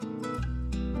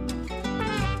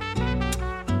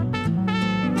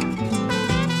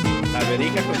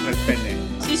Verica contra el pene.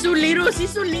 Sí, su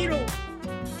little.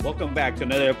 Welcome back to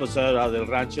another episode of Del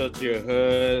Rancho to Your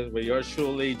Hood with yours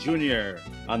truly, Junior.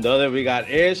 On the other, we got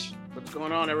Ish. What's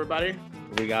going on, everybody?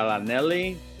 We got La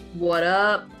Nelly. What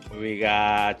up? We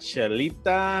got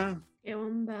Chelita. ¿Qué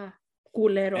onda?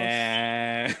 Culeros.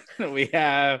 And we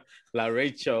have La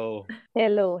Rachel.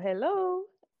 Hello.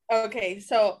 Okay,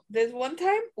 so this one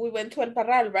time we went to El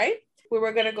Parral, right? We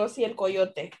were gonna go see El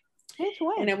Coyote. Which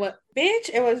one? And it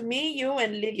was me, you,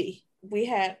 and Lily. We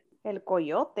had El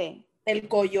Coyote. El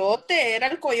Coyote, era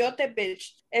El Coyote,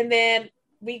 bitch. And then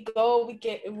we go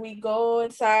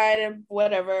inside and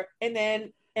whatever. And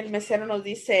then el mesero nos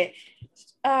dice,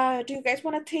 do you guys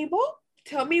want a table?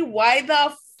 Tell me why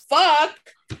the fuck.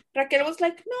 Raquel was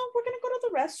like, no, we're gonna go to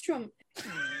the restroom.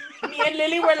 Me and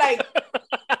Lily were like,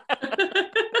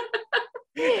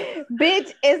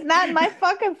 Bitch, it's not my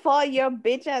fucking fault. Your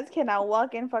bitch ass cannot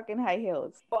walk in fucking high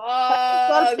heels.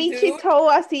 Con pinche dude. toe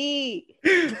así.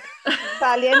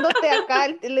 Saliéndote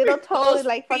acá, el little toe is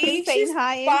like fucking saying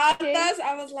hi and shit. Patas,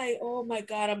 I was like, oh my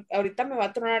god, ahorita me va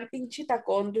a tronar el pinche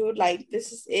tacón, dude. Like,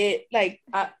 this is it. Like,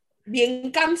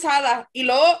 bien cansada. Y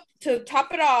luego, to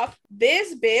top it off,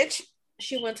 this bitch,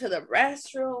 she went to the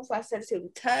restroom, fue a hacerse un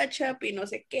touch-up y no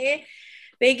sé qué.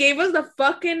 They gave us the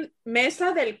fucking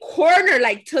mesa del corner,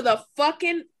 like to the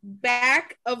fucking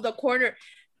back of the corner.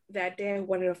 That day, I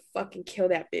wanted to fucking kill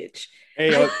that bitch. Hey,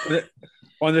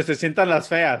 donde se sientan las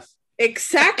feas.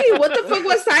 Exactly. What the fuck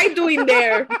was I doing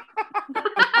there?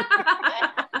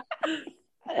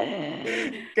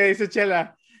 ¿Qué dice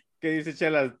Chela?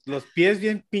 Los pies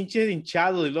bien pinches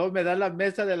hinchados y luego me da la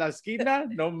mesa de la esquina.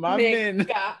 No mamen.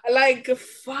 Like,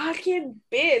 fucking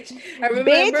bitch. I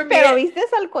remember Bitch, pero viste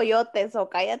al coyote, so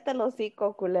cállate el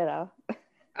hocico, culera.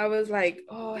 I was like,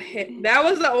 oh, that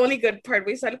was the only good part.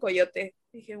 We saw el coyote.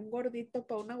 Dije, un gordito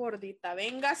pa' una gordita.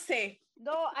 Véngase.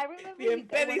 No, I remember Bien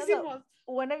pedísimos.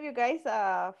 one of you guys,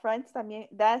 friends también,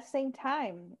 that same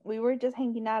time, we were just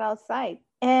hanging out outside.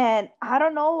 And I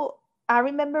don't know, I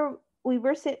remember we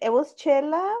were sitting, it was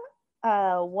Chela,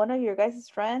 one of your guys'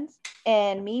 friends,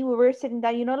 and me, we were sitting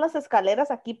down, you know, las escaleras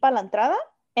aquí para la entrada?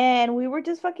 And we were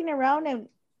just fucking around and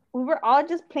we were all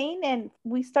just playing and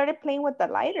we started playing with the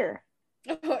lighter.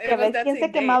 Oh, Que ves quién se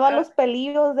quemaba los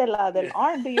pelillos del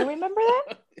arm. Do you remember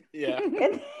that? Yeah. And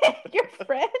then your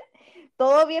friend,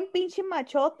 todo bien pinche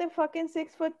machote, fucking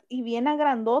 6 foot y bien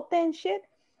agrandote and shit.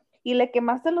 Y le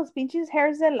quemaste los pinches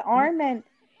hairs del arm and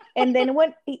then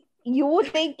when you would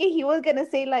think he was gonna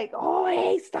say like, oh,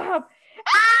 hey, stop.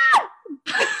 Ah!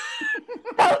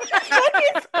 That was a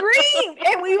fucking scream.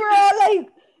 And we were all like,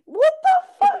 what the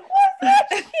fuck was that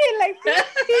shit? Like,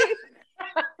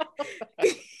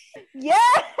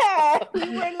 yeah. We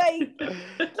were like,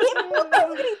 ¿Quién putas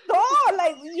gritó?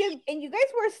 Like, and you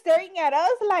guys were staring at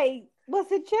us like,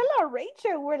 was it Chela or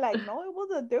Rachel? We're like, no, it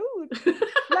was a dude.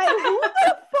 Like, who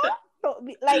the fuck?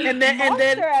 Like, And then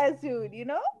ass dude, you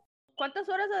know? ¿Cuántas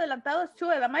horas adelantado es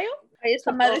Chuy, Mayo? Ahí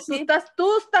está madre, sí.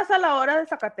 Tú estás a la hora de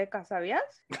Zacatecas, ¿sabías?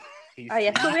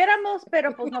 Allá estuviéramos,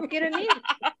 pero pues no quieren ir.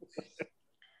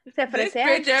 Se fresean.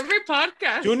 Bitch, every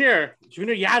podcast. Junior,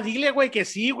 ya dile, güey, que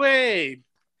sí, güey.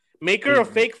 Make her a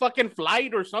fake fucking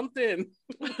flight or something.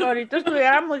 Ahorita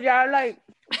estuviéramos ya, like,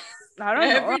 I don't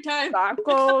know, Every time.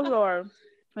 tacos or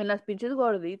en las pinches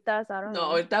gorditas, I don't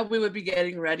No, know. I thought we would be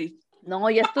getting ready. No,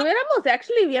 ya estuviéramos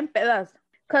actually bien pedas.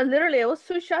 Because literally, it was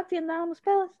 2 shots y andábamos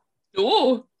pedas.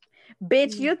 Ooh.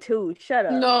 Bitch, you too. Shut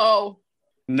up. No.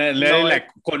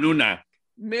 Con una.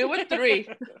 Me with 3.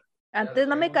 Antes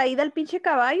no me caí del pinche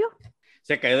caballo.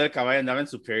 Se cayó del caballo, andaba en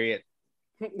su period.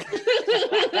 What the fuck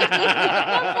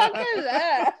is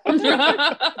that?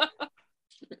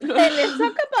 Hey, let's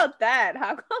talk about that.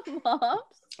 How come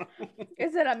moms?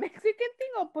 Is it a Mexican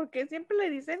thing o porque siempre le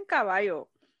dicen caballo?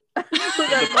 To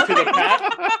the cat.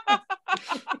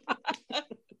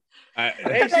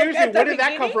 Hey, seriously, where did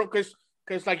that come from?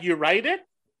 Because like, you write it?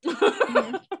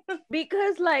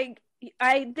 Because like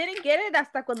I didn't get it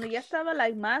hasta cuando ya estaba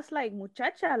like más like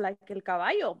muchacha, like el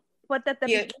caballo. But at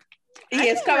the Y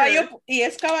es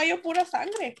caballo pura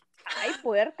sangre. Ay,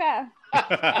 puerca.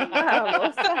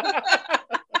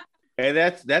 Hey,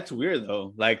 that's weird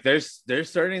though. Like there's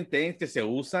certain things que se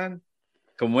usan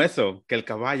como eso, que el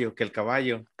caballo.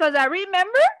 Because I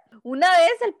remember una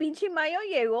vez el pinche Mayo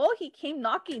llegó, he came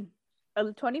knocking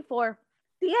at 24.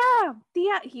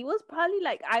 Tía, he was probably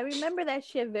like, I remember that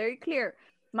shit very clear.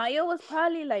 Mayo was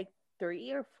probably like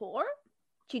 3 or 4.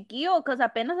 Chiquillo, because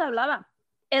apenas hablaba.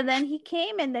 And then he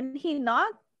came and then he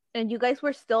knocked and you guys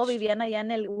were still vivían allá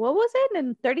en el, what was it,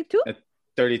 in 32?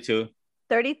 32.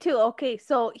 32, okay.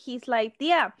 So he's like,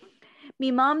 tía,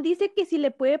 mi mom dice que si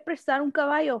le puede prestar un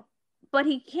caballo but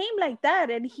he came like that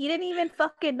and he didn't even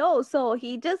fucking know. So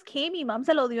he just came. Mi mom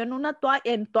se lo dio en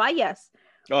en toallas.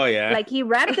 Oh, yeah. Like he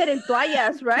wrapped it in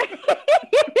toallas, right?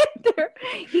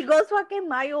 He goes fucking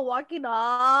Mayo walking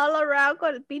all around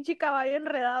con el pinche caballo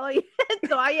enredado ahí en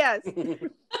toallas.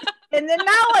 And then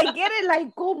now I get it,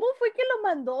 like, ¿cómo fue que lo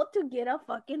mandó to get a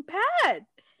fucking pad?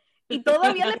 Y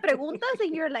todavía le preguntas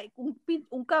and you're like,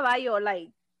 un caballo,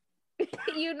 like,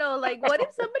 you know, like, what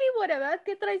if somebody would have asked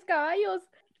que traes caballos?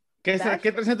 ¿Qué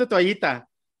traes en tu toallita?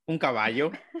 Un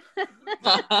caballo.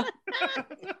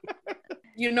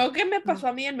 You know qué me pasó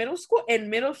a mí en middle school? In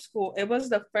middle school, it was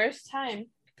the first time,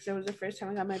 because it was the first time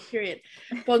I got my period.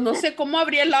 Pues no sé cómo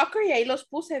abrí el locker y ahí los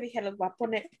puse. Dije, los voy a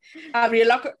poner. Abrí el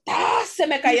locker. ¡Ah! Se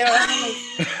me cayeron.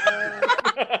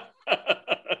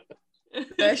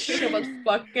 That shit was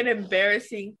fucking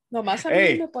embarrassing. Nomás a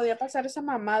mí me podía pasar esa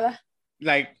mamada.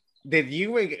 Like, did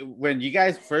you, when you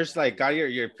guys first, like, got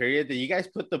your period, did you guys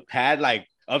put the pad, like,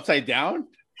 upside down?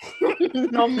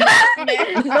 No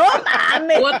mames. No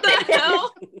mames. What the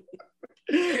hell?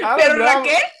 Pero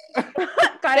Raquel.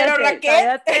 Pero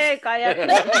Raquel. Cállate.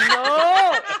 No.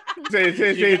 Sí.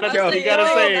 You gotta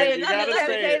say it.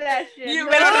 That shit.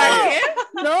 Pero Raquel.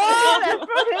 No, that's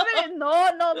prohibited.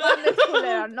 No mames,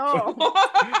 culera, no.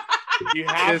 You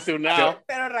have to now.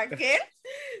 Pero Raquel.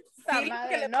 Sí, lo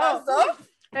que le no. pasó.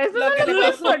 Eso Lo no que lo le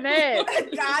puedes pasó. poner.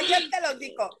 Cállate, los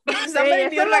digo. Sí, Somebody eso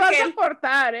knew lo vas a Raquel.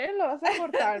 cortar, Lo vas a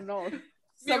cortar, no.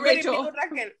 Somebody Rachel. knew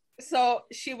Raquel. So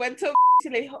she went to y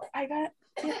le dijo, I got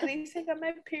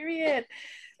my period.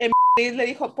 Y le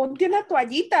dijo, ponte una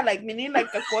toallita, like meaning like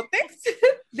a Kotex.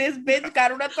 This bitch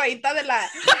got una toallita de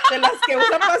las que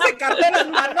usan para secarte las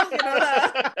manos. You know,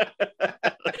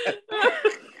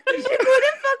 She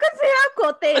couldn't fucking say a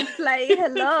Kotex, like,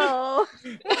 hello.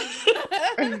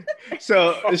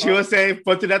 So she was saying,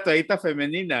 ponte una toallita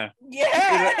femenina.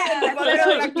 yeah.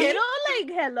 Pero, you know, like,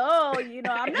 hello, you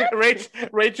know, I'm not.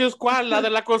 Rachel's ¿cuál? ¿La de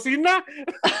la cocina?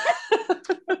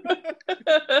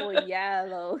 Oh, yeah,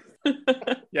 though.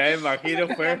 Ya me imagino,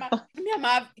 fue. Mi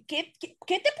mamá, ¿qué te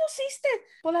pusiste?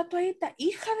 Por la toallita,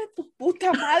 hija de tu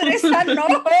puta madre, esa no.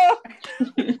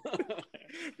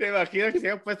 Te imagino que se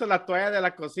había puesto la toalla de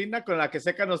la cocina con la que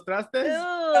secan los trastes.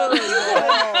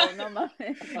 No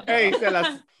mames. Hey,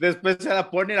 después se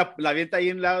la pone, la avienta ahí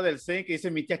en un lado del sink y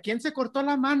dice, mi tía, ¿quién se cortó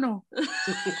la mano?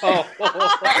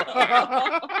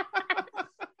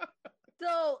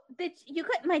 So,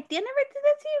 my tia never did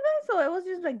that to you guys? So it was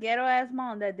just a ghetto ass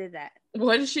mom that did that.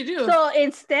 What did she do? So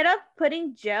instead of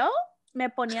putting gel, me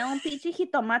ponía un pinche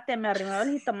jitomate, me arrimaba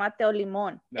el jitomate o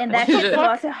limón. No. And that shit lo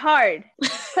hace hard.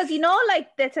 Because you know, like,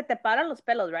 se te paran los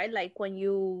pelos, right? Like,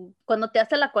 cuando te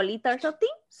hace la colita or something.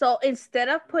 So instead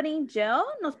of putting gel,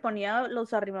 los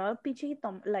arrimaba el pinche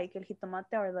jitomate, like, el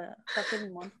jitomate or the fucking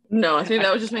limón. No, I think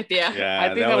that was just my tia. Yeah,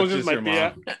 I think that was just my your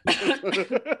tia. mom.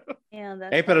 Yeah,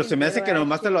 that's Hey, pero fucking se me hace que ghetto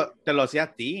nomás ass shit. te lo hacía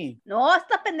a ti. No,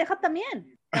 esta pendeja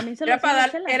también. También se lo Era para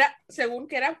hacía a dar, Chela. según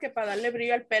que era que para darle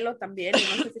brillo al pelo también,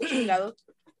 y no sé qué chingados.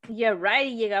 Yeah, right.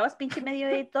 Y llegabas pinche medio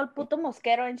de todo el puto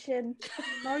mosquero and shit.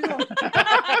 No, yo.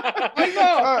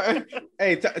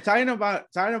 Hey, talking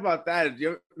about that,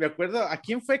 yo me acuerdo, ¿a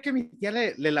quién fue que mi tía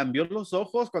le lambió los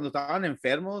ojos cuando estaban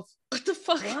enfermos? What the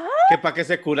fuck? Que para que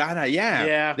se curara,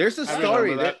 Yeah, There's a I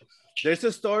story. remember that. There's a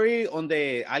story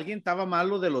donde alguien estaba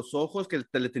malo de los ojos que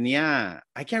le tenía,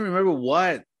 I can't remember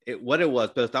what it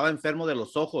was, pero estaba enfermo de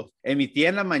los ojos. Y mi tía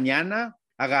en la mañana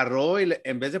agarró y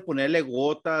en vez de ponerle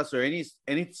gotas or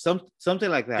something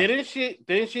like that. Didn't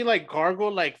she like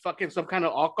gargle like fucking some kind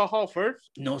of alcohol first?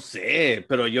 No sé,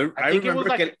 pero I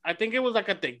think it was like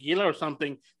a tequila or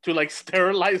something to like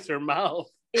sterilize her mouth.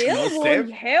 Ew, No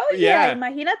sé. hell yeah. Yeah.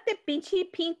 Imagínate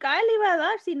pinche pink eye le iba a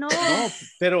dar si no. No,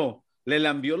 pero le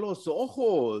lambió los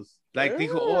ojos. Like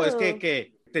dijo, es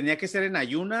que tenía que ser en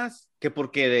ayunas, que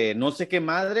porque de no sé qué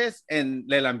madres,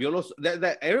 le lambió los...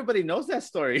 Everybody knows that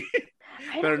story.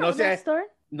 Pero no sé,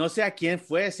 no sé a quién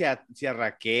fue, si a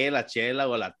Raquel, a Chela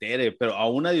o a la Tere, pero a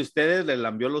una de ustedes le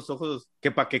lambió los ojos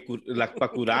que para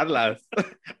curarlas.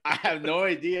 I have no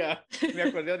idea. Me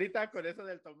acordé ahorita con eso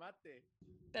del tomate.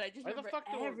 That I just Why the remember fuck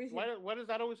everything. why does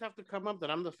that always have to come up that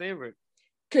I'm the favorite?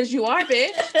 Because you are,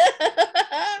 bitch.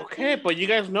 Okay, but you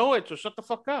guys know it, so shut the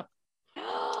fuck up.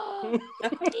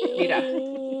 Mira.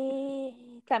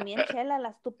 También Chela, la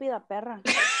estúpida perra.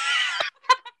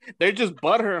 They just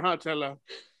butt her, huh, Chela?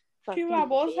 Qué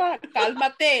babosa,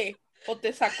 cálmate. O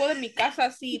te saco de mi casa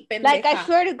así, pendeja. Like, I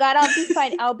swear to God, I'll be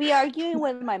fine. I'll be arguing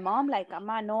with my mom, like,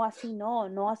 mamá, no, así no,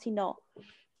 así no.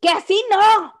 ¡Que así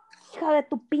no! Hija de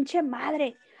tu pinche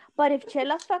madre. But if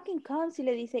Chela fucking comes y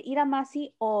le dice, ir a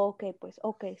Masi, okay, pues,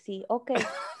 okay, sí, okay.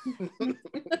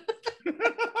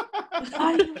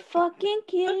 Are you fucking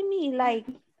kidding me? Like,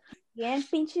 bien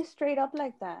pinche straight up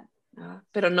like that.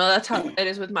 Pero no, that's how it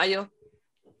is with Mayo.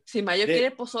 Si Mayo They-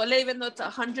 quiere pozole, even though it's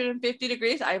 150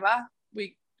 degrees, ahí va.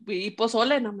 We eat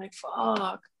pozole, and I'm like,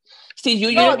 fuck. Si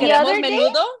you No, the queremos other day-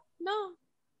 menudo, no.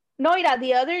 No, mira,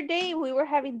 the other day we were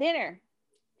having dinner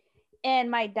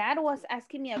and my dad was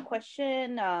asking me a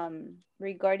question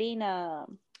regarding,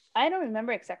 I don't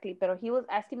remember exactly, but he was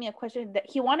asking me a question that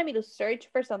he wanted me to search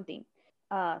for something,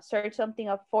 search something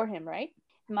up for him, right?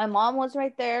 My mom was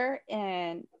right there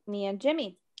and me and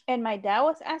Jimmy. And my dad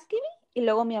was asking me y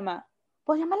luego mi mamá,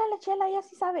 pues llámala a la Chela, ella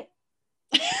sí sabe.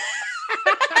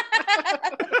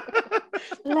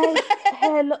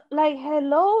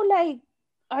 hello, like,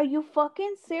 are you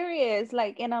fucking serious?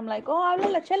 Like, and I'm like, oh, habla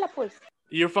la Chela, pues.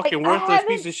 You're fucking Like, I worthless haven't-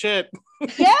 piece of shit.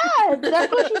 Yeah,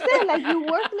 that's what she said. Like, you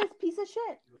worthless piece of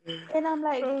shit. And I'm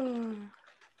like,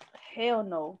 hell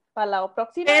no. Para la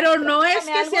próxima. Pero no es pregúntame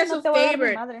que algo sea y no su te voy a dar mi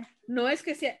favorite. madre. No es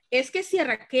que sea, es que si a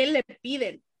Raquel le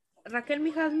piden, Raquel,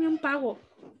 mija, hazme un pago.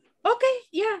 Ok,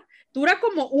 ya. Dura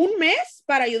como un mes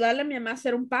para ayudarle a mi mamá a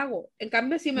hacer un pago. En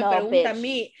cambio, si me No, pregunta a bitch.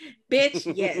 mí,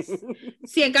 bitch, yes.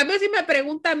 Si en cambio, si me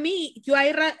pregunta a mí, yo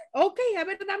ahí, ok, a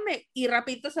ver, dame. Y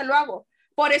rapidito se lo hago.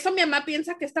 Por eso mi mamá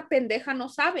piensa que esta pendeja no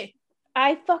sabe.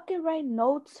 I fucking write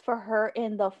notes for her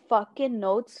in the fucking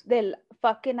notes del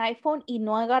fucking iPhone y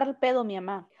no agarra el pedo mi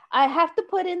mamá. I have to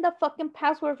put in the fucking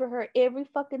password for her every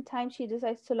fucking time she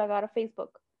decides to log out of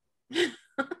Facebook.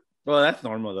 Well, that's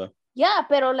normal though. Yeah,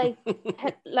 pero like,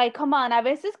 like, come on. A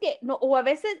veces que, no, o a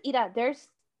veces, mira, there's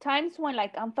times when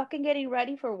like I'm fucking getting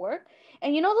ready for work.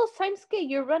 And you know those times que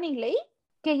you're running late?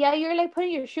 Que ya you're like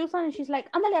putting your shoes on and she's like,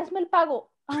 ándale, hazme el pago.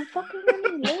 I'm fucking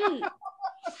running late.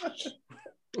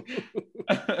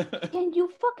 Can you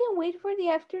fucking wait for the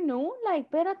afternoon? Like,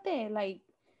 espérate, like,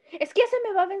 es que ya se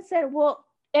me va a vencer. Well,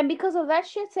 and because of that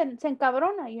shit, se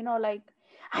encabrona, you know, like,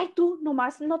 ay, tú,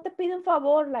 nomás no te piden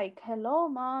favor. Like, hello,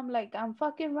 mom, like, I'm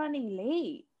fucking running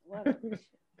late. Whatever.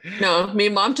 No, mi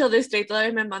mom till this day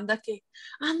todavía me manda que,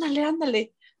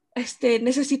 ándale,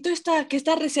 necesito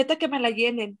esta receta que me la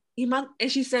llenen. And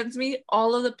she sends me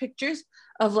all of the pictures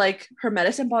of like her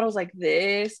medicine bottles like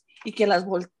this, y que las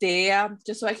voltea,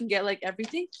 just so I can get like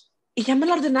everything. Y ya me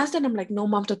la ordenaste, and I'm like, no,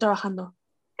 mom, estoy trabajando.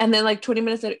 And then like 20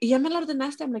 minutes later, y ya me la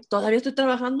ordenaste, I'm like, todavía estoy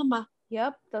trabajando, ma.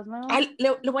 Yep, that's my mom.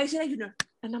 Le voy a decir a Junior.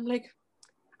 And I'm like,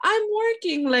 I'm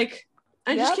working, like,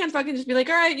 I just Yep. can't fucking just be like,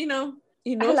 all right, you know,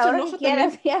 A la hora que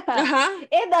quieras, yeah. Ajá.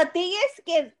 And the thing is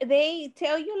que they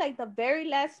tell you like the very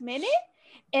last minute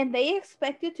and they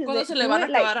expect you to Cuando do se le van a it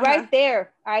like acabar, right ajá.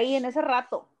 there, ahí en ese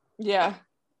rato. Yeah.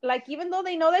 Like even though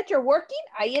they know that you're working,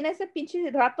 ahí en ese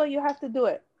pinche rato you have to do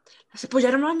it. Pues ya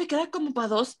nomás me queda como para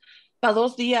dos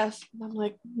días. And I'm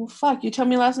like, well, fuck, you tell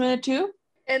me last minute too?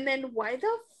 And then why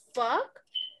the fuck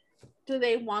do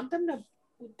they want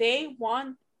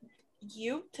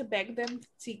you to beg them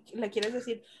si le quieres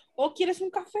decir, oh, ¿quieres un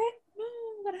café?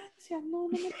 No, gracias, no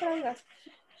me traigas.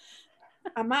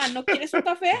 Amá, ¿no quieres un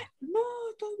café? No,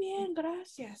 todo bien,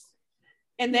 gracias.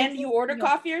 And then you order No.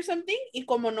 coffee or something y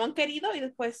como no han querido y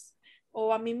después,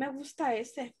 oh, a mí me gusta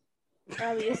ese.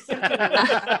 A mí ese que me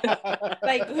gusta.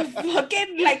 Like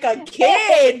fucking like a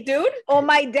kid, dude. Oh,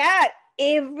 my dad.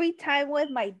 Every time with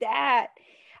my dad.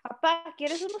 Papá,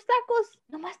 ¿quieres unos tacos?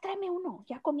 Nomás tráeme uno,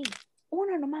 ya comí.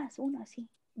 Uno nomás, uno así.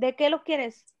 ¿De qué lo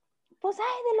quieres? Pues,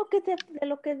 ay, de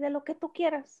lo que tú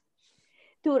quieras.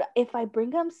 Dude, if I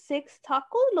bring him 6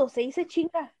 tacos, los 6 se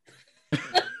chinga.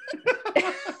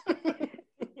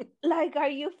 Like, are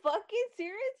you fucking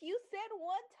serious? You said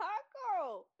 1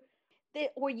 taco.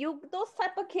 Were you those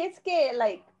type of kids que,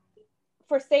 like,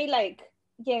 for say, like,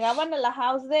 llegaban a la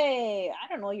house de, I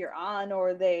don't know, your aunt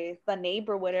or the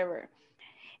neighbor, whatever.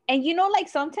 And you know, like,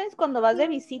 sometimes cuando vas de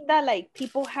visita, like,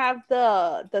 people have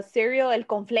the cereal, el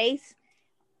cornflakes,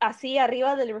 así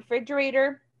arriba del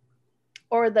refrigerator,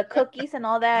 or the cookies and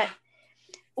all that.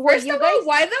 Were First you of all, guys...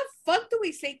 why the fuck do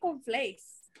we say cornflakes?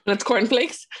 That's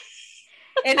cornflakes.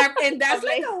 And that's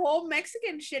like a whole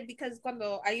Mexican shit because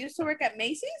cuando I used to work at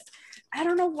Macy's, I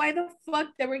don't know why the fuck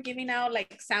they were giving out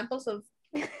like samples of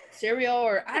cereal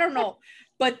or I don't know.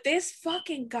 But this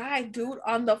fucking guy, dude,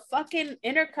 on the fucking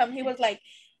intercom, he was like,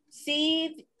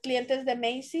 sí, clientes de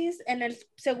Macy's en el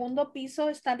segundo piso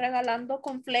están regalando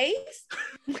cornflakes.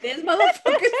 This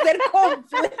motherfucker said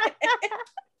cornflakes.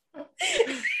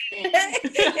 He had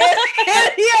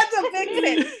to fix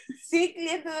it. Sí,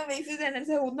 clientes de Macy's en el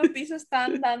segundo piso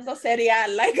están dando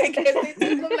cereal. Like, I guess they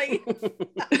told them, like...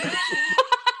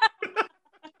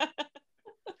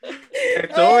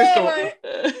 It's always my-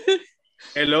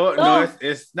 hello, No. no,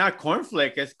 it's not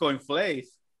cornflake, it's cornflakes.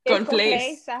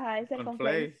 Cornflakes. Ajá, es el cornflakes.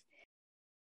 Cornflakes.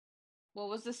 What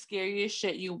was the scariest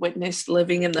shit you witnessed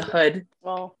living in the hood?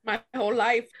 Well, My whole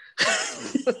life.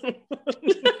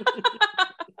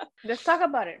 let's talk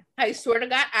about it. I swear to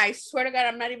God,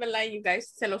 I'm not even lying, you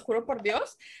guys. Se los juro por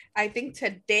Dios. I think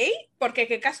today, porque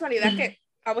qué casualidad que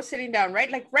I was sitting down, right?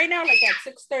 Like right now, like at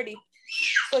 6:30.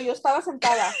 So yo estaba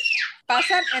sentada.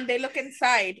 Pasan and they look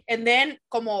inside. And then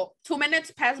como 2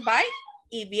 minutes pass by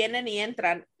y vienen y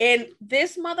entran. And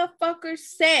this motherfucker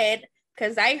said,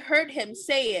 because I heard him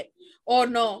say it, oh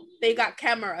no, they got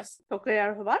cameras.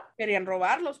 ¿Querían robar? Querían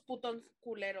robar los putos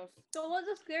culeros. So what's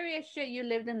the scariest shit you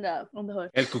lived in the hood?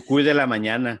 El cucuy de la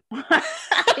mañana. No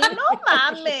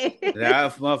mames.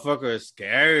 That motherfucker is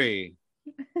scary.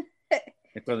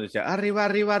 And cuando decía, arriba,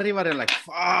 arriba, arriba, they're like,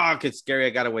 fuck, it's scary.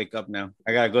 I gotta wake up now.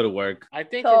 I gotta go to work. I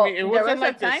think So, for me, it there wasn't was a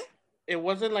like this. time? It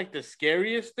wasn't like the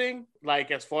scariest thing. Like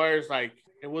as far as like,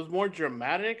 it was more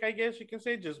dramatic, I guess you can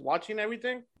say. Just watching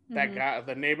everything. That guy,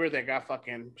 the neighbor that got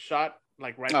fucking shot,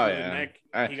 like right through the neck.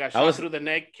 He got shot through the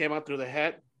neck, came out through the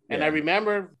head. And I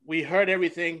remember we heard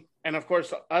everything. And of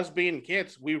course, us being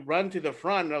kids, we run to the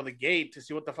front of the gate to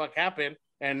see what the fuck happened.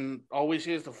 And all we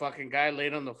see is the fucking guy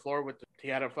laid on the floor he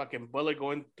had a fucking bullet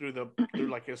going through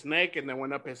like his neck and then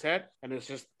went up his head. And it's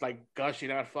just like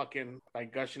gushing out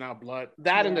blood.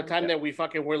 That and the time that we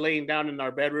fucking were laying down in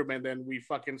our bedroom and then we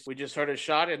just heard a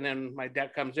shot. And then my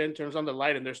dad comes in, turns on the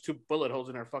light, and there's 2 bullet holes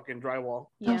in our fucking drywall.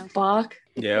 The fuck?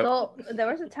 Yeah. So there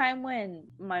was a time when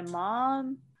my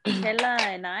mom, Chela,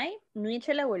 and me and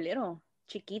Chela were little.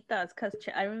 Chiquitas, because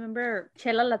I remember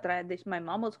Chela la trae, my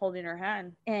mom was holding her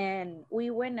hand, and we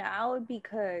went out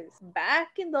because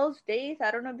back in those days,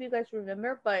 I don't know if you guys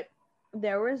remember, but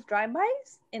there was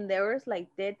drive-bys and there was like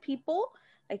dead people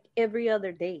like every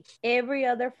other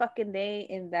fucking day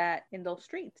in those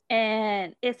streets.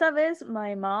 And esa vez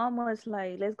my mom was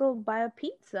like, let's go buy a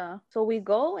pizza. So we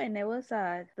go, and it was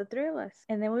the 3 of us,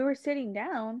 and then we were sitting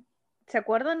down. ¿Se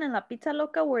acuerdan en la Pizza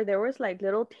Loca where there was like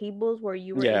little tables where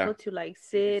you were able to like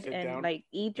sit and down. like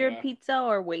eat your pizza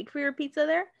or wait for your pizza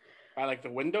there? By like the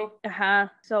window?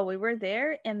 So we were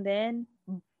there, and then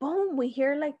boom, we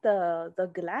hear like the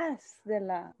glass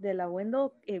de la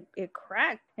window, it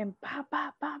cracked, and pa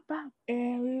pa pa pa.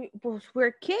 And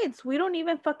we're kids. We don't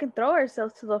even fucking throw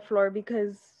ourselves to the floor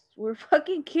because we're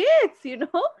fucking kids, you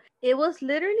know? It was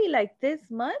literally like this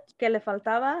much que le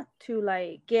faltaba to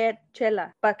like get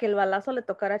Chela para que el balazo le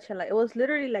tocara a Chela. It was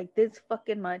literally like this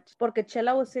fucking much porque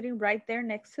Chela was sitting right there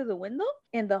next to the window,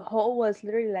 and the hole was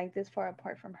literally like this far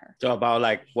apart from her. So about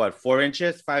like what, 4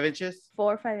 inches, 5 inches?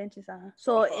 4 or 5 inches.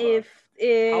 So if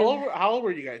how old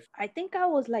were you guys? I think I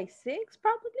was like 6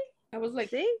 probably. I was like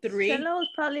 6. 3 Chela was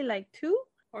probably like 2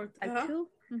 or like 2.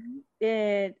 Mm-hmm.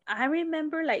 And I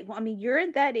remember, like, I mean, you're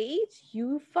at that age,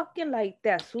 you fucking like te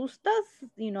asustas,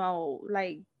 you know,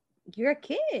 like you're a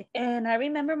kid. And I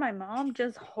remember my mom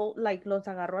just los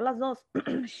agarró a las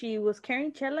dos. She was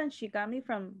carrying Chela and she got me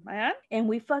from my aunt, and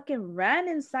we fucking ran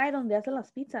inside donde hacen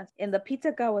las pizzas. And the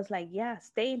pizza guy was like, yeah,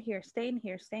 stay in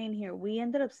here. We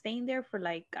ended up staying there for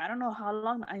like, I don't know how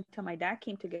long, until my dad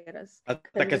came to get us.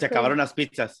 Hasta que se acabaron las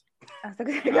pizzas. Hasta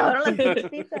que se acabaron las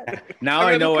pizzas. Now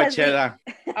I know what Chela.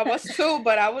 I was 2,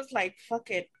 but I was like, fuck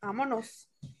it, vámonos.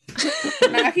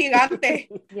 Una gigante.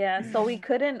 Yeah, so we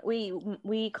couldn't,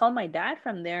 we called my dad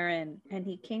from there, and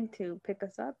he came to pick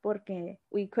us up porque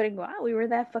we couldn't go out. We were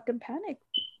that fucking panicked.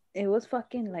 It was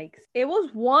fucking like, it was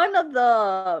one of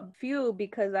the few,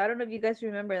 because I don't know if you guys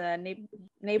remember that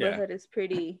neighborhood is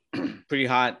pretty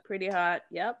hot.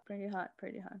 Yep, pretty hot.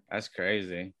 That's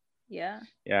crazy. Yeah.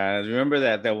 I remember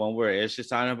that one where Ish is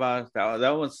talking about.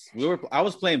 That was, I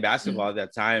was playing basketball at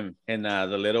that time in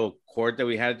the little court that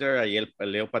we had there, el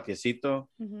little patiecito.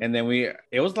 And then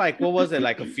it was like, what was it,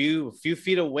 like a few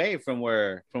feet away from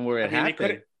where it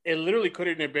happened. It literally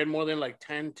couldn't have been more than like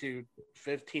 10 to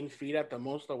 15 feet at the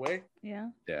most away. Yeah.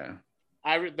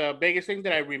 The biggest thing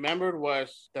that I remembered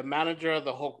was the manager of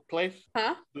the whole place.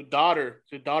 The daughter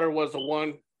was the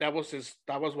one that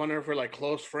was one of her like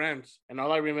close friends, and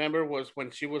all I remember was when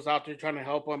she was out there trying to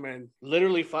help him, and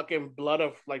literally fucking blood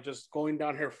of like just going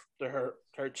down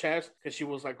her chest, because she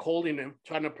was like holding him,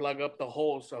 trying to plug up the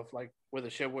holes of like where the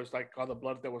shit was, like all the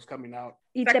blood that was coming out.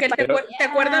 ¿Te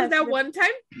acuerdas that one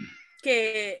time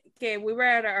que we were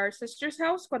at our sister's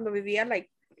house cuando vivía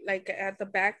like at the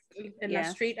back in la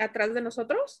street atrás de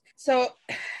nosotros? So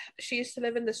she used to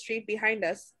live in the street behind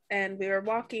us, and we were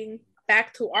walking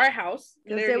back to our house.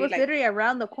 It was literally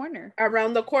around the corner.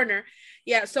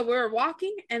 Yeah, so we were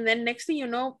walking, and then next thing you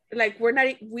know, like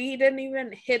we didn't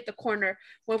even hit the corner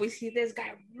when we see this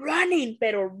guy running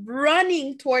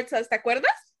towards us. ¿Te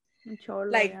acuerdas?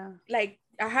 Cholo,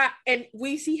 and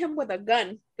we see him with a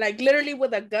gun, like literally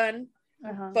with a gun,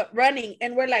 but running,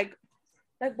 and we're like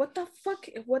what the fuck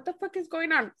is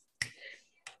going on?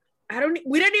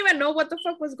 We didn't even know what the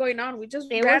fuck was going on. We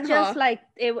just ran just like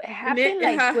it happened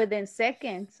like within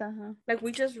seconds. Like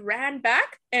we just ran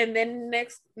back, and then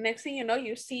next thing you know,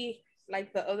 you see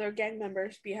like the other gang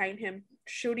members behind him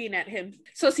shooting at him.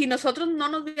 So si no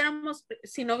hubiéramos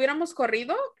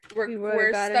corrido,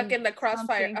 we're stuck in the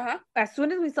crossfire. As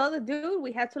soon as we saw the dude,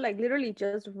 we had to like literally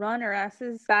just run our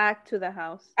asses back to the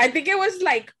house. I think it was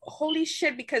like holy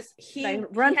shit, because he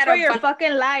run for your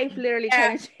fucking life, literally.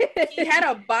 Yeah, he had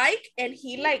a bike, and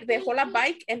he like dejó la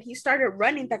bike and he started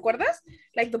running. ¿Te acuerdas?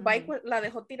 Like the bike la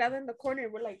dejó tirada in the corner.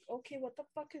 We're like, okay, what the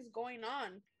fuck is going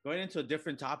on? Going into a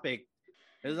different topic,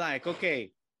 it's like,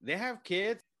 okay, they have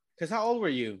kids. Because how old were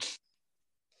you?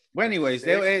 Well, anyways,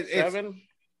 7.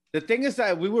 The thing is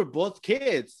that we were both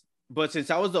kids, but since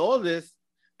I was the oldest,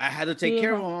 I had to take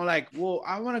care of them. I'm like, well,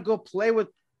 I want to go play with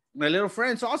my little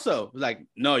friends also. Like,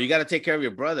 no, you got to take care of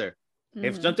your brother.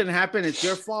 If something happened, it's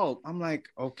your fault. I'm like,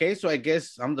 okay, so I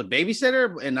guess I'm the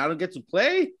babysitter and I don't get to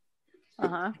play.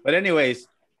 But anyways,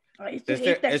 I used to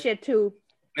hate that shit too.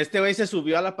 Este güey se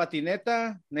subió a la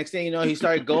patineta. Next thing you know, he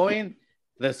started going.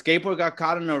 The skateboard got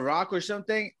caught in a rock or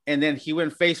something, and then he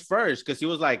went face first because he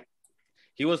was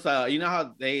you know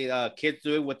how they kids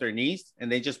do it with their knees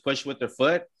and they just push with their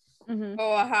foot.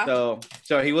 So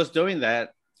he was doing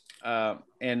that,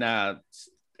 and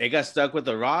it got stuck with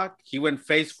the rock. He went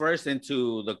face first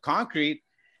into the concrete,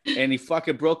 and he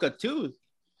fucking broke a tooth.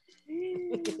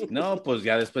 No, pues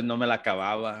ya después no me la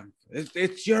acababa.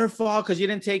 It's your fault because you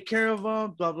didn't take care of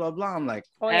him. Blah blah blah. I'm like,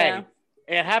 hey,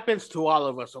 it happens to all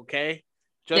of us, okay?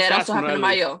 Just it also happened to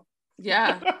Mayo.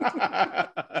 Yeah.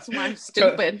 That's why I'm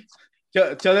stupid.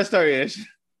 Tell the story, Ish.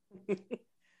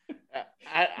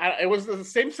 It was the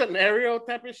same scenario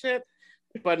type of shit,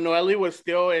 but Noelle was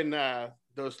still in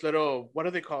those little, what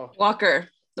are they called? Walker.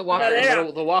 The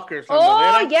walkers. The walkers.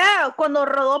 Oh, yeah. Cuando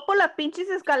rodó por las pinches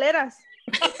escaleras.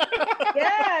 Yeah,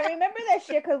 I remember that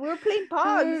shit because we were playing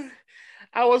Pogs.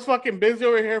 I was fucking busy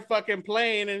over here fucking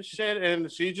playing and shit,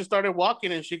 and she just started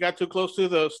walking and she got too close to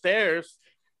the stairs.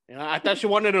 You know, I thought she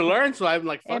wanted to learn, so I'm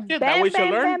like, fuck it, that way she'll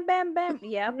learn. Bam.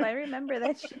 Yep, I remember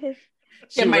that shit.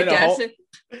 Yeah, my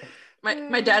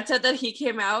dad said that he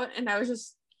came out and I was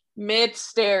just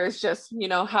mid-stairs, just, you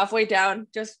know, halfway down,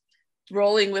 just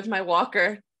rolling with my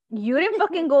walker. You didn't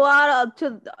fucking go out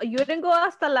you didn't go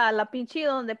hasta la pinche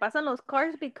donde pasan los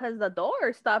cars because the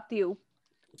door stopped you.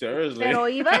 Seriously. Pero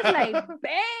ibas like,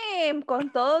 bam,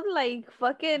 con todo like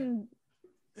fucking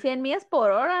 100 millas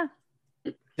por hora.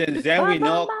 Since then we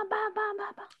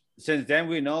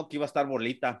know que iba a estar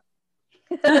bolita.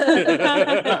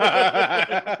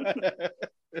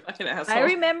 I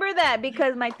remember that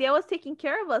because my tia was taking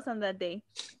care of us on that day.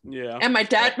 Yeah. And my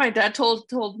dad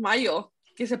told Mayo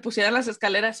que se pusieran las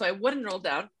escaleras so I wouldn't roll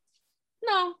down.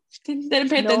 No, didn't pay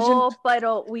attention. No, but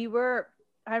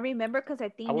I remember because I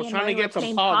think I was me trying and to get some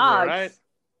Pogs, right?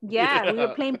 Yeah, we were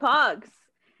playing Pogs.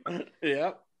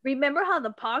 Yeah. Remember how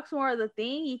the Pogs were the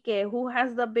thing? Y que who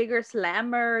has the bigger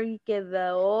slammer? Y que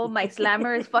my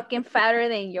slammer is fucking fatter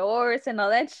than yours and all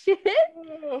that shit.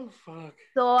 Oh, fuck.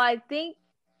 So I think,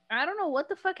 I don't know what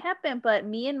the fuck happened, but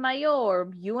me and Mayo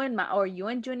or you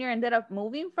and Junior ended up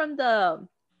moving from the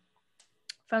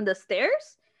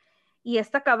stairs. Y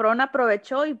esta cabrona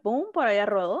aprovechó y boom, por allá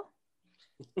rodó.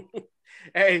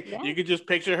 Hey, yeah. You could just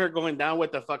picture her going down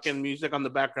with the fucking music on the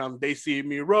background. They see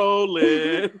me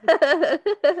rolling.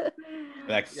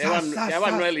 Like,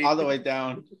 all the way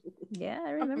down. Yeah,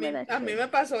 I remember that. A mí me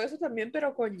pasó eso también,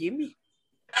 pero con Jimmy.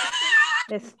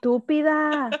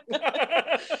 Estúpida.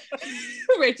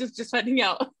 Rachel's just finding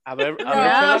out.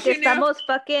 No, que estamos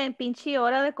fucking pinche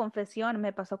hora de confesión.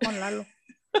 Me pasó con Lalo.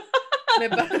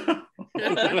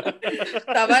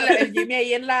 Estaba el Jimmy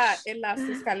ahí en las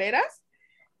escaleras.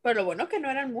 Pero lo bueno que no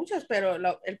eran muchas, pero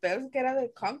el peor es que era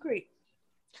de concrete.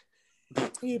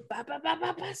 Y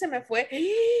se me fue.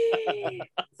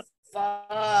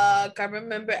 Fuck, I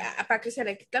remember. Para que se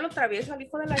le quite lo travieso al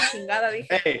hijo de la chingada,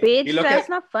 dije. Hey, bitch, that's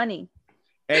not funny.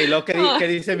 Hey, lo que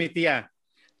dice mi tía.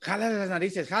 Jala las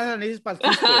narices para el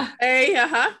susto. Hey,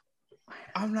 ajá.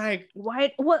 I'm like,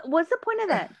 what's the point of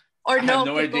that? Or no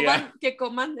que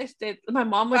coman, my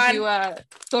mom would do a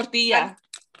tortilla.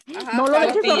 Ajá, no lo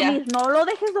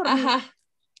dejes dormir. Ajá.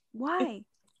 Why?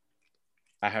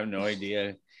 I have no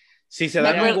idea. Si se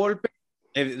dan un golpe,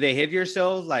 if they hit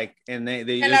yourself, like, and they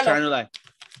just trying to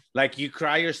like you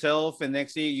cry yourself, and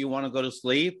next thing you want to go to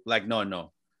sleep, like,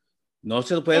 no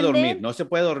se puede dormir, no se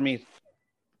puede dormir.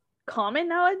 Common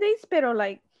nowadays, pero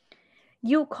like,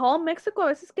 you call Mexico, a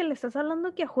veces que le estás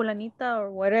hablando que a Julanita or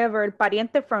whatever, el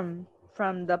pariente from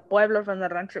the pueblo, from the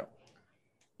rancho.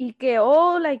 Y que,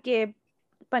 like,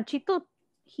 Panchito,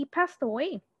 he passed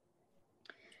away.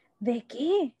 ¿De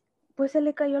qué? Pues se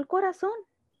le cayó el corazón.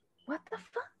 What the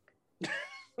fuck?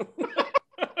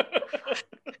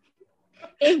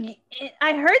 And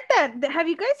I heard that. Have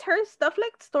you guys heard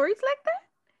stories like that?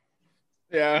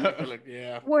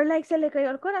 Yeah. Where like se le cayó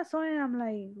el corazón, and I'm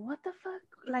like, what the fuck?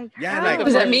 Like, yeah, how? like, What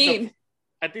does that mean?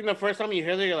 I think the first time you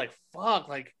hear that, you're like, fuck,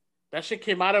 like that shit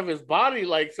came out of his body,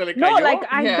 like se le No, cayó. like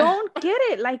I don't get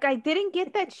it. Like I didn't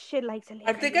get that shit. Like se le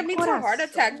I think cayó it means el a heart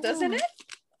attack, corazón. doesn't it?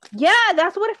 Yeah,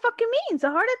 that's what it fucking means, a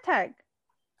heart attack.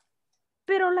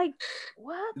 Pero like,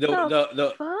 what the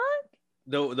fuck?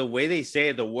 The way they say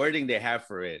it, the wording they have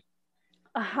for it.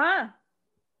 Ajá.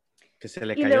 Que se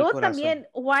le Y cayó el luego corazón. también,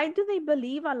 why do they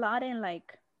believe a lot in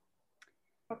like,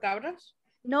 Cabras?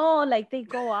 no, like they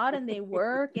go out and they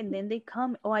work and then they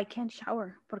come, I can't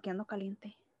shower porque ando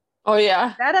caliente. Oh,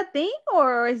 yeah. Is that a thing,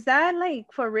 or is that like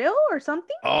for real or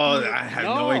something? Oh, I have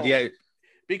no idea.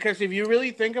 Because if you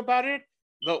really think about it,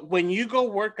 when you go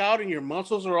work out and your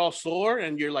muscles are all sore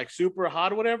and you're like super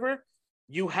hot, whatever,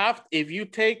 if you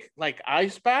take like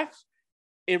ice baths,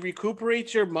 it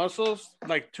recuperates your muscles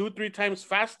like 2-3 times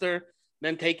faster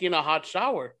than taking a hot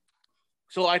shower.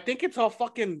 So I think it's all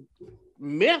fucking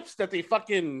myths that they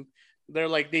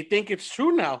think it's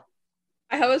true now.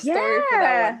 I have a story for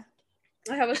that one.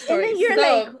 I have a story. And then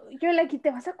you're like, ¿y te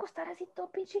vas a acostar así todo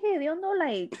pinche hediondo?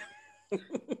 Like,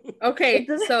 okay,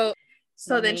 so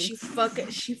then she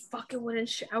fucking wouldn't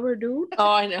shower, dude.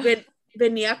 Oh, I know.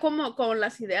 Venía como con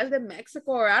las ideas de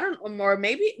Mexico, or I don't, or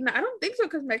maybe no, I don't think so,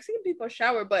 because Mexican people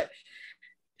shower, but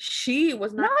she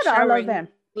was not showering. All of them.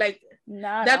 Like,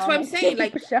 not that's what I'm saying.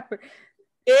 Like,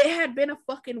 it had been a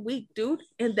fucking week, dude,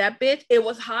 and that bitch, it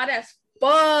was hot as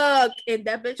fuck, and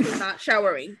that bitch was not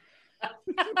showering.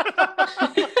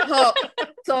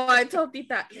 So I told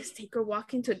Tita, let's take her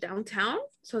walking to downtown,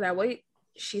 so that way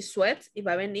she sweats. Y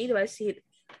va a venir, va a decir,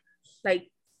 like,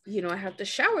 you know, I have to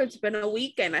shower. It's been a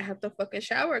week and I have to fucking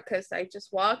shower because I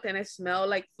just walked and I smell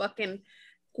like fucking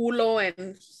culo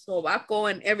and sobaco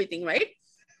and everything, right?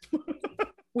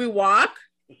 We walk.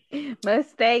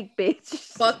 Mistake, bitch.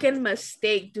 Fucking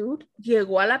mistake, dude.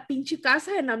 Llegó a la pinche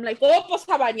casa and I'm like, oh, pues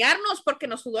a bañarnos porque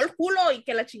nos sudó el culo y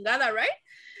que la chingada, right?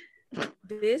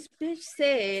 This bitch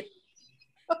said,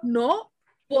 no,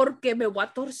 porque me voy a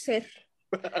torcer.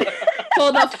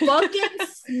 So the fucking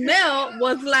smell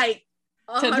was like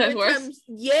 100 times.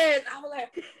 Yes, I was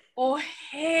like, oh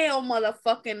hell,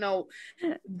 motherfucking no.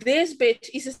 This bitch,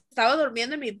 y se estaba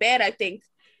durmiendo en mi bed, I think.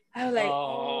 I was like,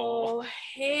 oh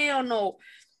hell no.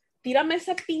 Tírame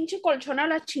esa pinche colchón a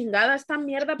la chingada, esta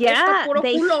mierda. Yeah, puro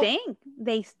they culo. stink.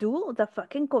 They do. The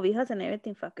fucking cobijas and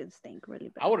everything fucking stink really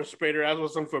bad. I would have sprayed her ass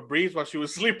with some Febreze while she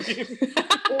was sleeping.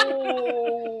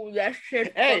 Oh, that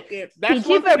shit. Hey, that's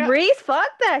pinche Febreze, fuck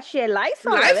that shit.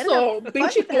 Lysol,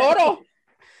 pinche cloro.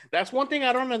 That's one thing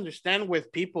I don't understand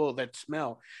with people that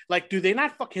smell. Like, do they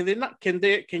not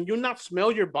can you not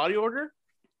smell your body odor?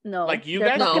 No. Like you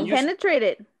guys can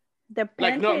penetrated. They're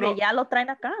like, penetrated. no. Ya lo traen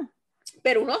acá.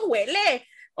 Pero uno huele.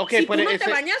 Okay, si but tú no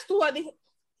te bañas, tú vas a decir,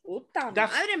 puta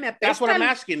madre, me apesta. That's what I'm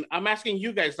asking. I'm asking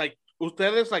you guys, like,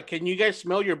 ustedes, like, can you guys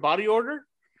smell your body odor?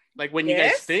 Like when you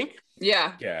guys stink?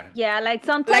 Yeah. Yeah, like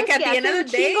sometimes like at the end of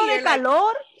the day, you're like,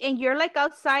 calor, and you're like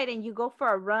outside and you go for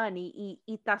a run y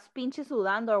estás pinche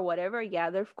sudando or whatever. Yeah,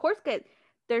 of course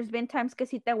there's been times que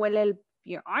si te huele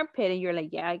your armpit and you're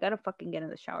like, yeah, I gotta fucking get in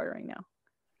the shower right now.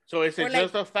 So is it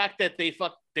just the fact that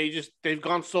they've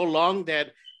gone so long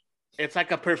that it's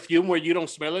like a perfume where you don't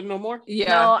smell it no more? Yeah.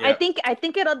 No, yeah. I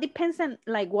think it all depends on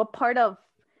like what part of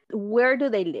where do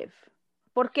they live.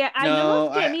 Porque hay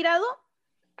unos que he mirado.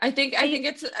 I think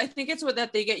it's what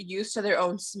that they get used to their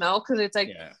own smell because it's like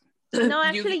no,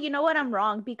 actually, you know what? I'm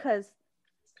wrong because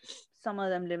some of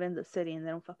them live in the city and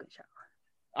they don't fucking shower.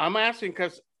 I'm asking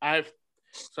because I've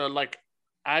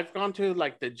gone to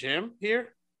like the gym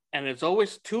here and it's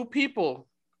always 2 people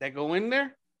that go in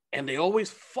there and they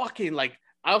always fucking like.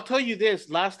 I'll tell you this,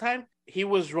 last time he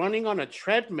was running on a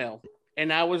treadmill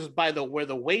and I was by where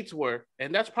the weights were.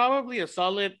 And that's probably a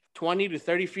solid 20 to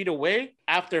 30 feet away.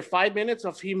 After 5 minutes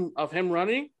of him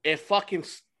running, it fucking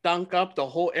stunk up the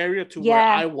whole area to where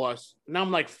I was. And I'm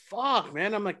like, fuck,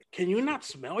 man. I'm like, can you not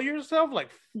smell yourself?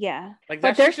 Like, yeah. Like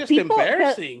that's just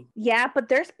embarrassing. But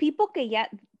there's people que ya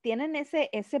tienen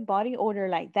ese body odor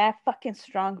like that fucking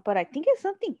strong. But I think it's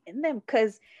something in them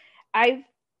because I've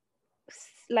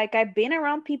been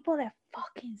around people that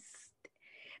fucking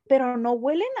pero no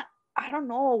huelen, I don't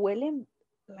know, huelen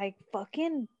like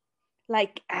fucking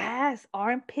like ass,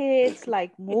 armpits,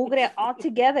 like mugre all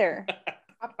together.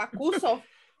 Apacuso.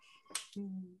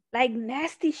 like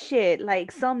nasty shit,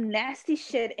 like some nasty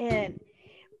shit, and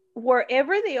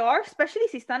wherever they are, especially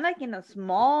if están like in a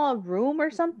small room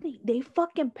or something, they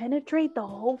fucking penetrate the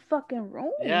whole fucking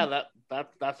room. Yeah,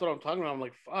 that's what I'm talking about. I'm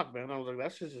like, fuck, man. I was like,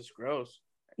 that's just gross.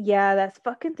 Yeah, that's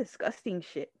fucking disgusting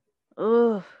shit.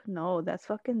 Ugh, no, that's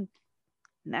fucking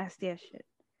nasty as shit.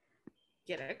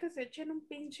 Quiere que se echen un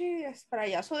pinche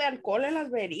sprayazo de alcohol en las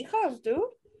verijas, dude.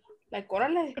 Like,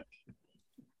 órale.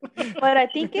 But I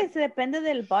think it depende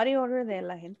del body odor de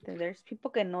la gente. There's people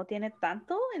que no tiene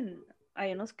tanto and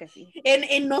hay unos que sí. And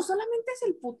no solamente es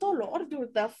el puto olor,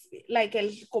 dude. Like,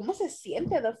 cómo se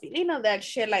siente, the feeling of that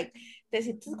shit. Like, te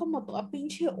sientes como toda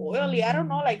pinche oily. I don't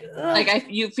know, like, ugh. Like,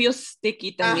 you feel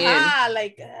sticky también.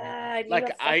 Like, I need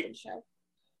a fucking shower.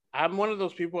 I'm one of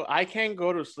those people, I can't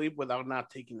go to sleep without not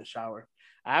taking a shower.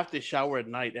 I have to shower at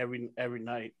night, every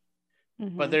night.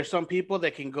 Mm-hmm. But there's some people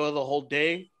that can go the whole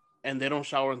day and they don't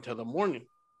shower until the morning.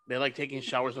 They like taking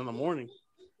showers in the morning.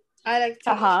 I like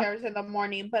taking showers in the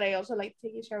morning, but I also like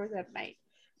taking showers at night.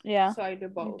 Yeah. So I do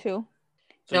both. Me too.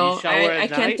 So no, I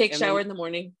can't take shower in the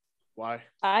morning. Why?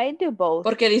 I do both.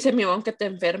 Porque dice mi mamá que te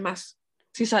enfermas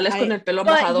si sales con el pelo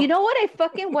mojado. But you know what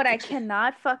I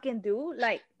cannot fucking do?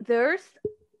 Like, there's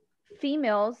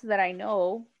females that I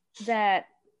know that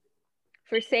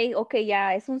for say, okay,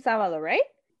 yeah, es un sábado, right?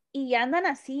 Y andan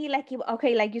así, like,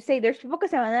 okay, like you say, there's people que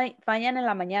se bañan en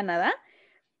la mañana, ¿da?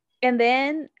 And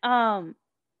then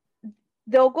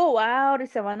they'll go out y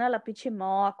se van a la pinche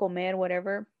mall a comer,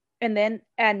 whatever. And then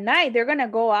at night, they're gonna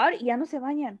go out y ya no se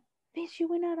bañan. Bitch, you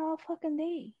went out all fucking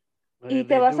day. Y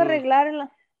te vas a arreglar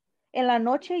en la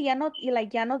noche y ya no se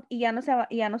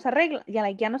arregla,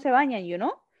 ya no se bañan, you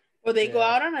know? Or they go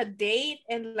out on a date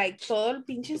and like todo el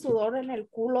pinche sudor en el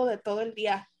culo de todo el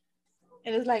día.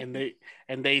 And it's like...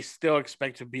 And they still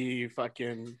expect to be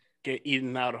fucking get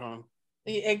eaten out, huh?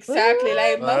 Exactly.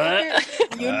 Like,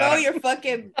 motherfucker, you know you're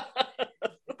fucking...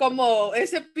 Como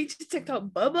ese pinche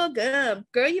TikTok, bubble gum.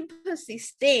 Girl, you pussy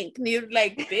stink. And you're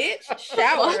like, bitch,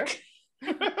 shower.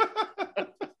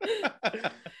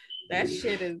 That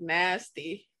shit is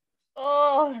nasty.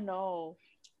 Oh, no.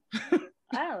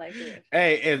 I don't like it.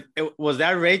 Hey, was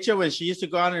that Rachel when she used to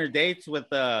go on her dates with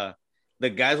the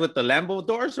guys with the Lambo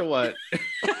doors or what?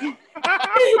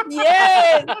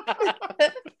 Yes.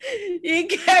 You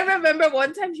can't remember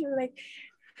one time she was like,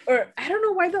 or I don't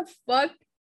know why the fuck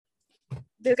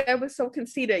this guy was so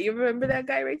conceited. You remember that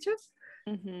guy, Rachel?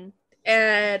 Mm-hmm.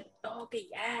 And, que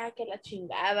la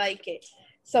chingada y que...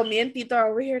 So me and Tito are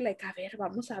over here like, a ver,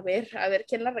 vamos a ver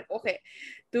quién la recoge.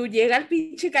 Tú llega el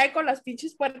pinche guy con las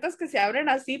pinches puertas que se abren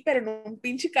así, pero en un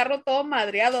pinche carro todo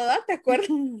madreado, ¿verdad? ¿Te acuerdas?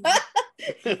 We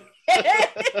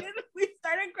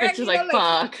started cracking. She's like,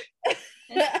 fuck.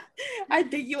 I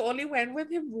think you only went with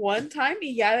him one time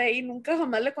y ya de ahí nunca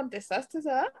jamás le contestaste,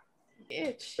 ¿verdad?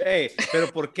 Bitch. Hey,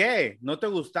 ¿pero por qué? ¿No te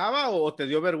gustaba o te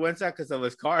dio vergüenza because of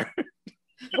his car?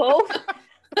 Both.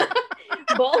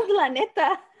 Both, la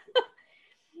neta.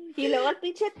 Y luego el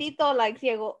pinche Tito, like,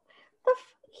 llegó,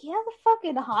 he has a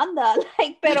fucking Honda,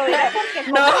 like, pero era porque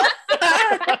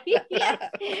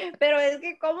pero es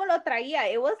que cómo lo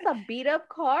traía, it was a beat up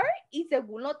car, y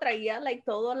según lo traía, like,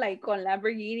 todo, like, con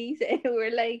Lamborghinis, and we're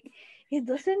like, it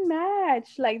doesn't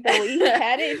match, like, the way he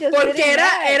had it just porque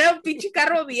era un pinche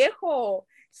carro viejo.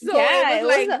 So yeah, it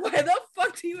was like, why the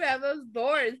fuck do you have those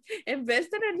doors?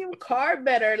 Invest in a new car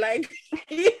better, like,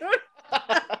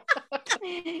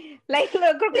 like,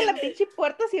 creo que la pinche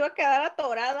puerta se iba a quedar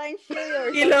atorada en shit.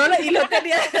 Y luego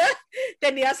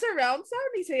tenía surround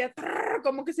sound y se iba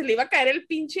como que se le iba a caer el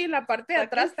pinche en la parte de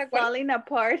atrás. ¿Te acuerdas? Falling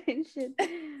apart and shit.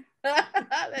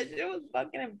 That shit was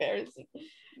fucking embarrassing.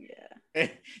 Yeah.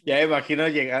 Ya imagino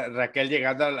Raquel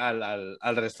llegando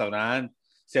al restaurante,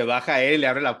 se baja él y le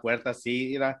abre la puerta así.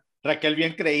 Mira, Raquel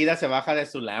bien creída se baja de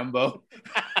su Lambo.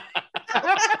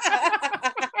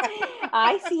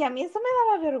 Ay, sí, a mí eso me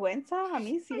daba vergüenza. A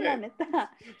mí sí, la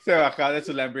neta. Se bajaba de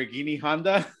su Lamborghini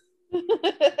Honda.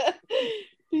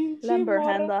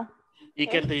 Lamborghini. Y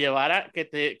que te llevara,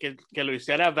 que lo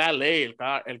hiciera valet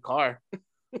el car.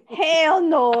 Hell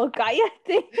no,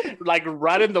 cállate. Like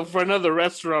right in the front of the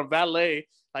restaurant, valet.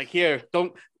 Like, here,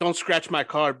 don't scratch my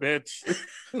car, bitch.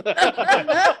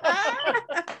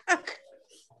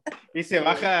 Y se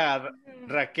baja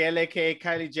Raquel, a.k.a.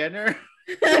 Kylie Jenner.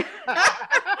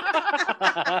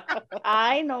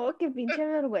 Ay, no, qué pinche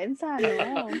vergüenza,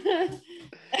 no.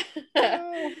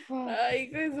 Ay,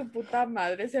 hijo de su puta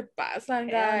madre, se pasan,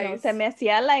 guys. No, se me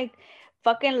hacía, like,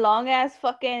 fucking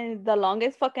the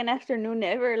longest fucking afternoon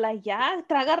ever. Like, ya,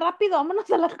 traga rápido,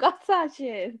 vámonos a la casa,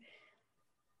 shit.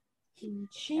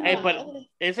 Hey, but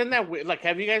isn't that weird? Like,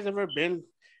 have you guys ever been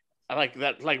like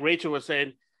that? Like Rachel was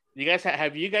saying, You guys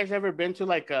have you guys ever been to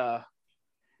like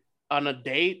on a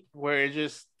date where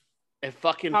it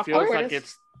fucking feels like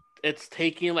it's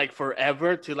taking like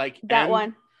forever to like that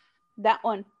end?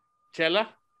 one.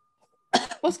 Chela?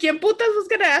 Pues quién putas was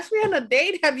gonna ask me on a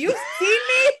date? Have you seen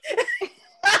me?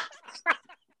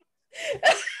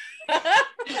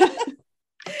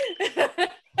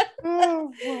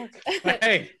 Oh, fuck.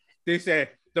 Hey, dice,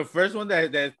 the first one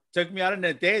that took me out on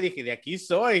a date, dije, de aquí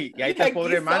soy. Y ahí está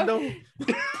pobre Mando.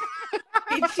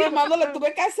 Pinche Mando le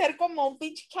tuve que hacer como un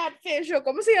pinche catfish, o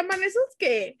 ¿cómo se llaman esos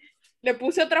que le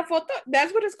puse otra foto?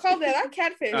 That's what it's called, ¿verdad?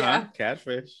 Catfish.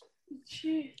 Catfish.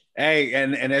 Hey,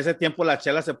 en ese tiempo la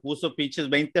Chela se puso pinches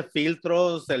 20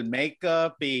 filtros, el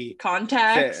makeup y...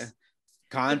 Contacts,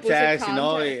 you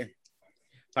know,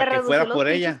 para que fuera por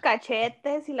ella.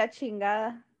 Cachetes y la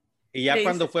chingada. Y ya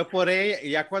cuando fue por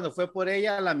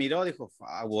ella, la miró, dijo,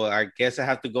 well, I guess I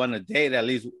have to go on a date, at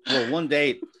least one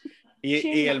date.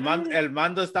 Y el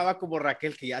mando estaba como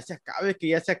Raquel, que ya se acabe.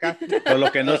 Pero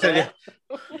lo que no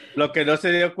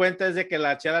se dio cuenta es de que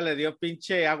la Chela le dio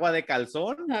pinche agua de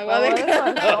calzón.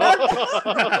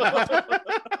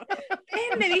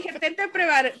 Le dije,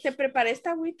 te preparé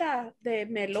esta agüita de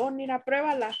melón, mira,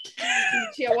 pruébala.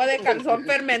 Pinche agua de calzón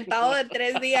fermentado de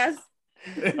 3 días.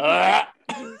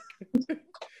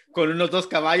 Con unos 2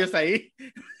 caballos ahí.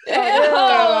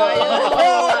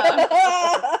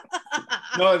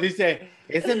 No, dice,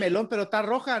 es de melón, pero está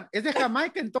roja. Es de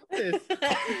Jamaica, entonces.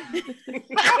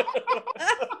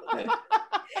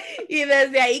 Y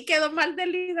desde ahí quedó mal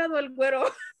del hígado el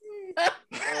güero.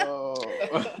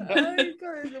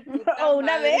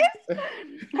 Una vez,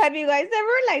 have you guys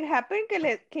ever like happened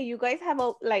que you guys have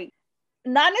a like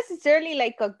not necessarily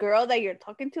like a girl that you're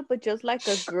talking to, but just like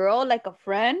a girl, like a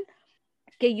friend,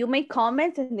 que you make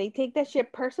comments and they take that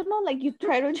shit personal, like you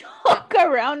try to joke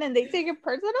around and they take it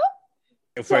personal?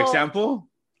 For example?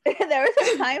 There was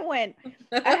a time when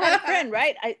I had a friend,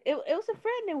 right? It was a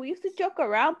friend and we used to joke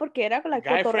around porque era like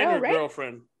guy cotorreo, friend or right?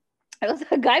 girlfriend? It was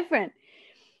a guy friend.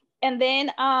 And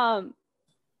then I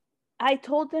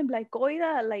told him like,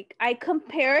 oiga, like I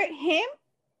compared him,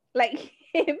 like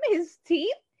his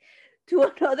teeth to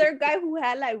another guy who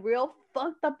had like real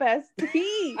fucked up ass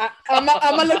teeth. I'm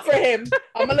gonna look for him.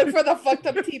 I'm gonna look for the fucked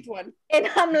up teeth one. And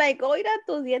I'm like, oiga,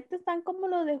 tus dientes están como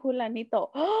los de Julanito.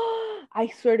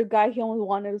 I swear to God, he almost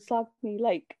wanted to suck me.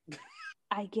 Like,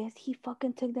 I guess he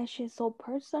fucking took that shit so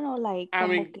personal. Like, I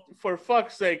mean, for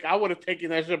fuck's sake, I would have taken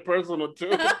that shit personal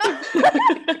too.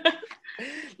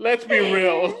 Let's be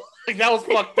real. Like, that was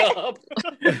fucked up.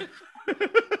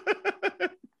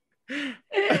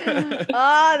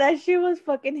 That shit was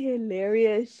fucking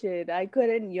hilarious shit. I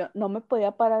couldn't, no me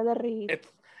podía parar de reír.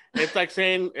 It's like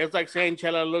saying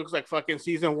Chela looks like fucking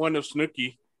season 1 of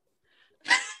Snooki.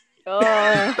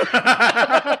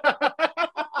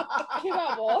 ¡Qué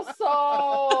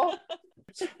baboso!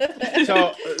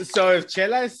 So if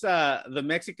Chela is the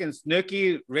Mexican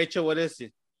Snooki, Rachel, what is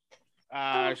she?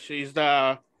 She's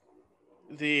the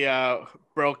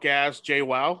broke ass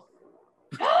JWoww.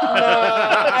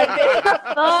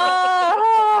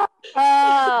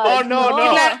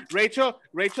 No.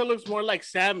 Rachel looks more like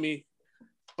Sammy,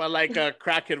 but like a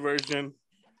crackhead version.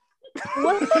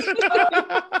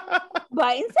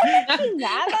 Váyanse a la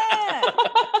chingada.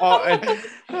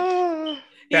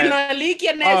 ¿Y Noelí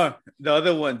quién es? The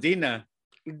other one, Dina,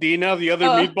 the other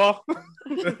meatball.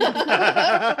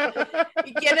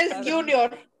 ¿Y quién es Junior?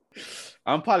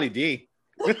 I'm Pauly D.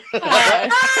 The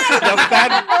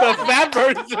fat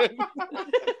version.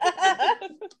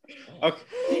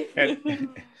 Okay. And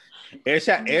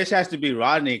Ish has to be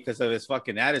Rodney because of his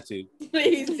fucking attitude.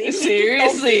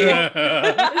 Seriously.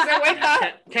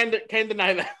 Can't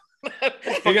deny that.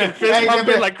 Fucking fist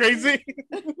pumping like crazy.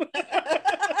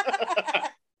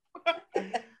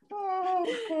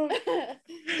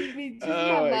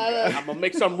 I'm gonna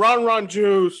make some ron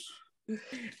juice.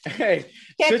 Hey,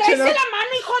 ¿Qué traes en la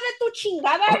mano, hijo de tu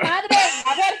chingada madre?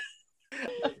 A ver.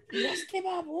 Este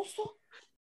baboso.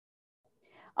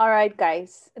 All right,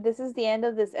 guys. This is the end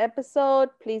of this episode.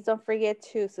 Please don't forget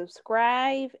to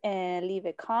subscribe and leave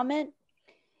a comment.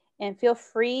 And feel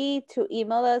free to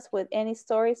email us with any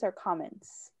stories or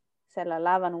comments. Se la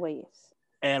lavan, güeyes.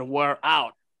 And we're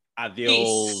out.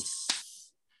 Adios.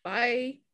 Bye.